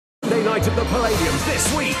night at the Palladiums this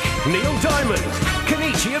week. Neil Diamond,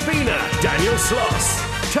 Kenichi Abina, Daniel Sloss,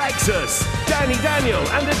 Texas, Danny Daniel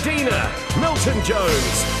and Adina, Milton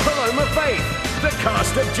Jones, Paloma Faith, the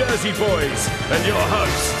cast of Jersey Boys, and your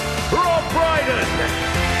host, Rob Brydon.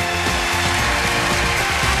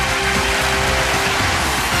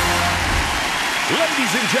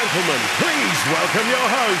 Ladies and gentlemen, please welcome your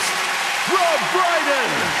host, Rob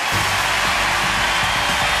Brydon.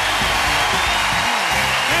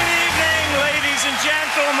 Good evening, ladies and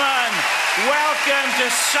gentlemen. Welcome to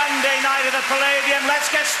Sunday night at the Palladium.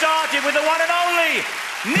 Let's get started with the one and only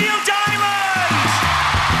Neil Diamond.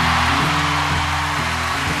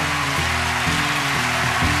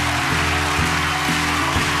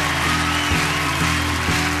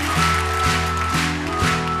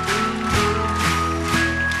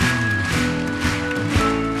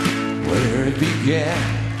 Began.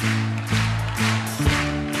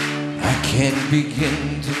 I can't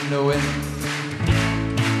begin to know it,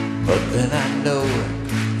 but then I know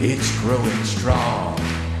it's growing strong.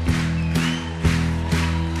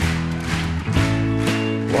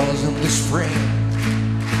 Wasn't the spring,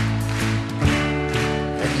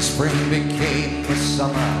 and the spring became the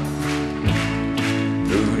summer.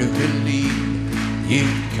 Who'd have believed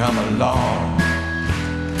you'd come along?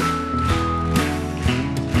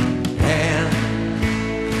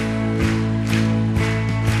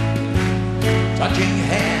 Touching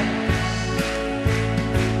hands,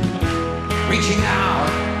 reaching out,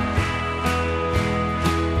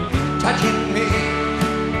 touching me,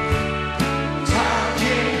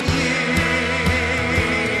 touching you.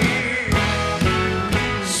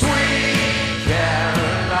 Sweet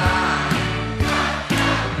Caroline,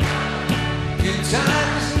 good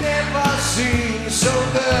times never seem so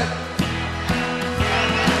good.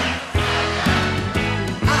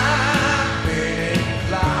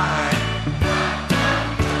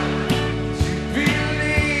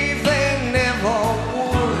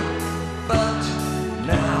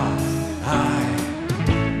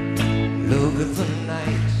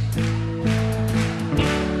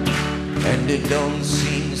 It don't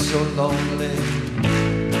seem so lonely.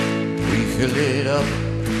 We fill it up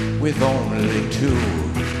with only two.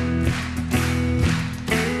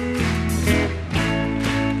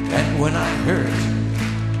 And when I hurt,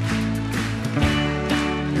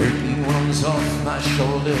 hurting runs off my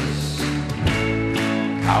shoulders.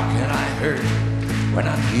 How can I hurt when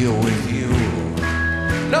I'm here with you?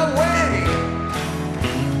 No way!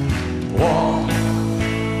 Warm,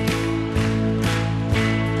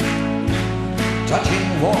 touching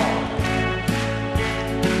warm,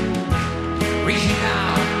 reaching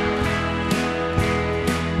out,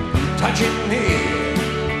 touching me,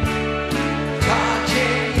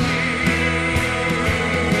 touching you.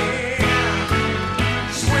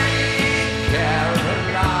 Sweet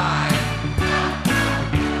Caroline,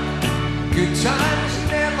 good times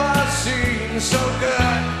never seem so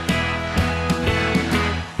good.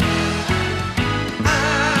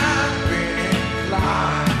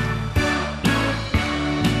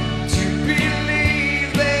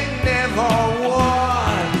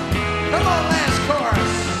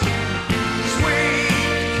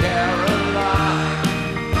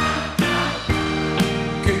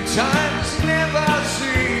 Times never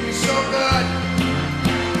seem so good.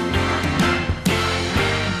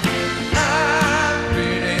 I've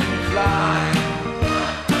been inclined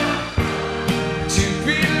to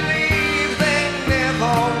believe they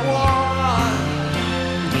never won.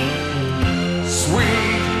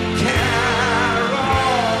 Sweet Caroline.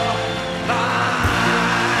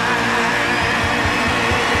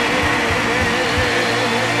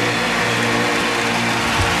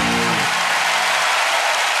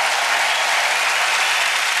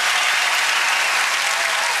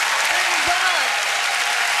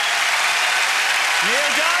 Neil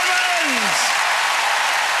Diamond!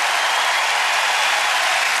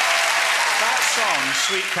 That song,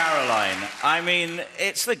 Sweet Caroline, I mean,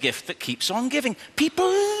 it's the gift that keeps on giving. People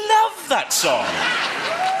love that song.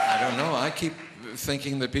 I don't know. I keep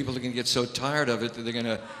thinking that people are going to get so tired of it that they're going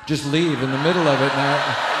to just leave in the middle of it now.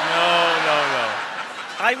 No.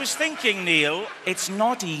 I was thinking, Neil, it's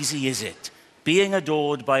not easy, is it? Being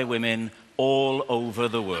adored by women all over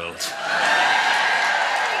the world.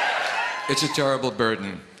 It's a terrible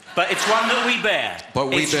burden. But it's one that we bear.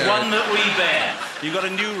 It's one that we bear. You've got a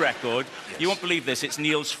new record. Yes. You won't believe this. It's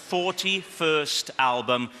Neil's 41st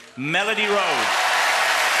album, Melody Road.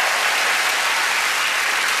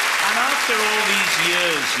 And after all these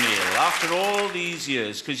years, Neil, after all these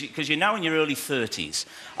years, because you're now in your early 30s,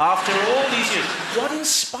 after all these years, what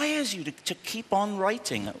inspires you to keep on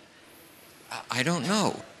writing? I don't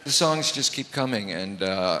know. The songs just keep coming, and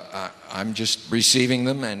I'm just receiving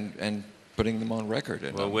them and putting them on record.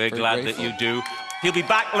 And well, I'm we're very glad grateful. that you do. He'll be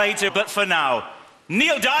back later, but for now,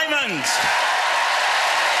 Neil Diamond!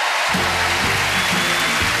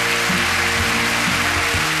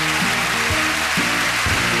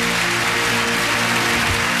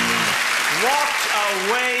 What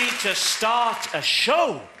a way to start a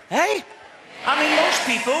show, eh? I mean, most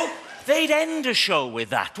people, they'd end a show with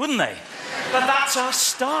that, wouldn't they? But that's our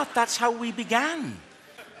start. That's how we began.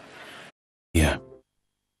 Yeah.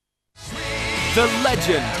 The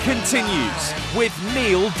legend continues with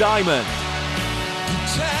Neil Diamond.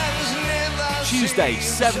 Tuesday,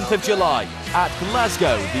 7th of July at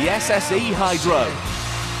Glasgow, the SSE Hydro.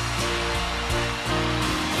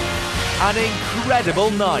 An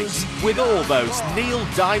incredible night with all those Neil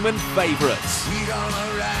Diamond favourites.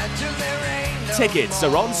 Tickets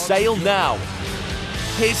are on sale now.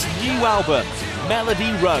 His new album,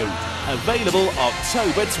 Melody Road, available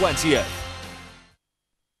October 20th.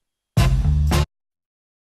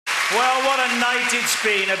 Well, what a night it's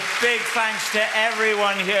been. A big thanks to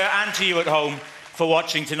everyone here and to you at home for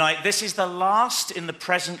watching tonight. This is the last in the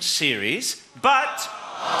present series, but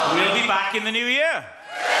we'll be back in the new year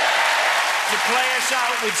to play us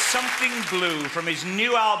out with Something Blue from his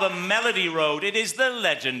new album, Melody Road. It is the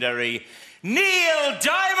legendary Neil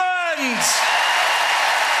Diamond!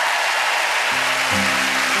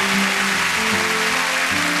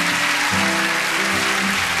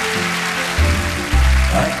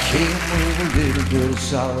 I came with a little bit of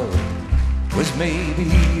sorrow, was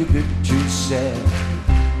maybe a bit too sad.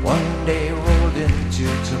 One day rolled into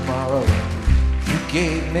tomorrow, you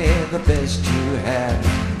gave me the best you had.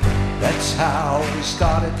 That's how we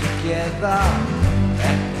started together,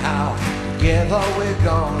 and how together we're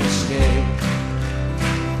gonna stay.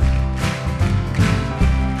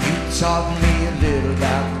 You taught me a little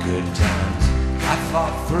about good times, I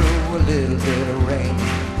fought through a little bit of rain.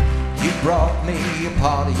 You brought me a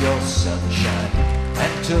part of your sunshine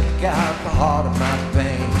and took out the heart of my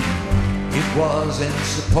pain. It wasn't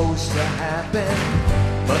supposed to happen,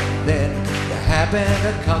 but then it happened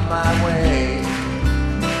to come my way.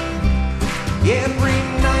 Every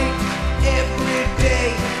night, every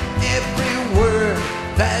day, every word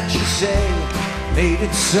that you say made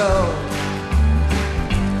it so.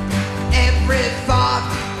 Every thought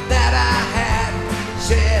that I had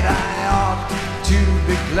said I ought to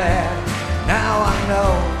be glad. Now I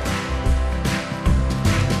know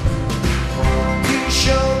you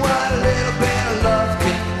show what a little bit of love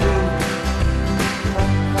can do.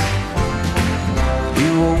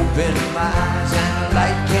 You opened my eyes and a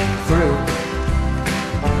light came through.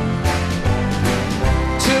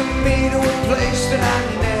 Took me to a place that I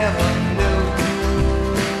never knew.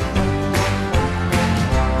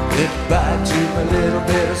 Goodbye to a little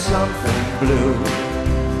bit of something blue.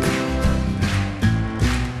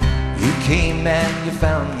 You came and you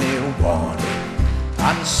found me wanted.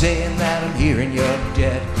 I'm saying that I'm here in your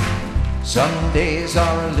debt. Some days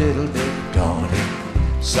are a little bit daunting,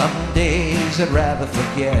 some days I'd rather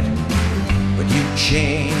forget. But you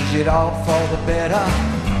changed it all for the better,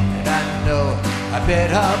 and I know I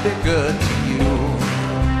better be good to you.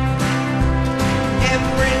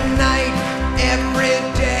 Every night, every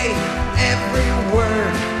day, every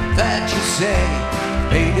word that you say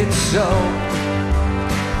made it so.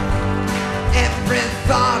 Every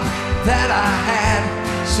thought that I had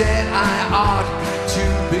said I ought to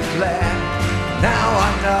be glad. Now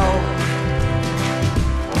I know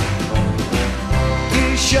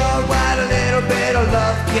you showed what a little bit of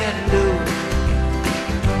love can do.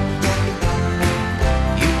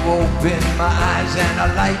 You opened my eyes and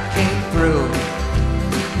a light came through.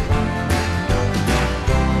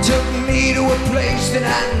 Took me to a place that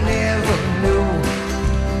I never knew.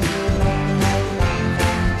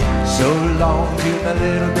 So long to a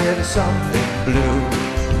little bit of something blue.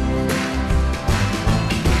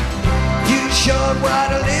 You showed what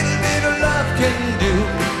a little bit of love can do.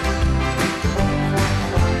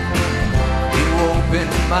 You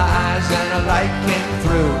opened my eyes and a light came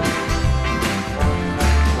through.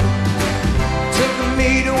 Took me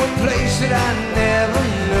to a place that I never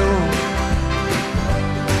knew.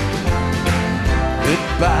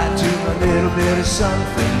 Goodbye to a little bit of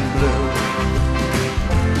something blue.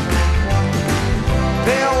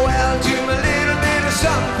 Farewell to a little bit of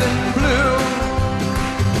something blue.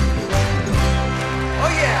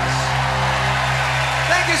 Oh yes.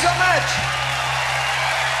 Thank you so much.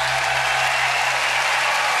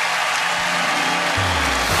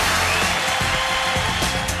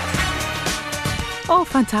 Oh,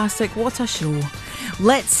 fantastic. What a show.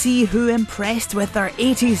 Let's see who impressed with their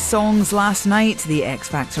 80s songs last night. The X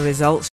Factor results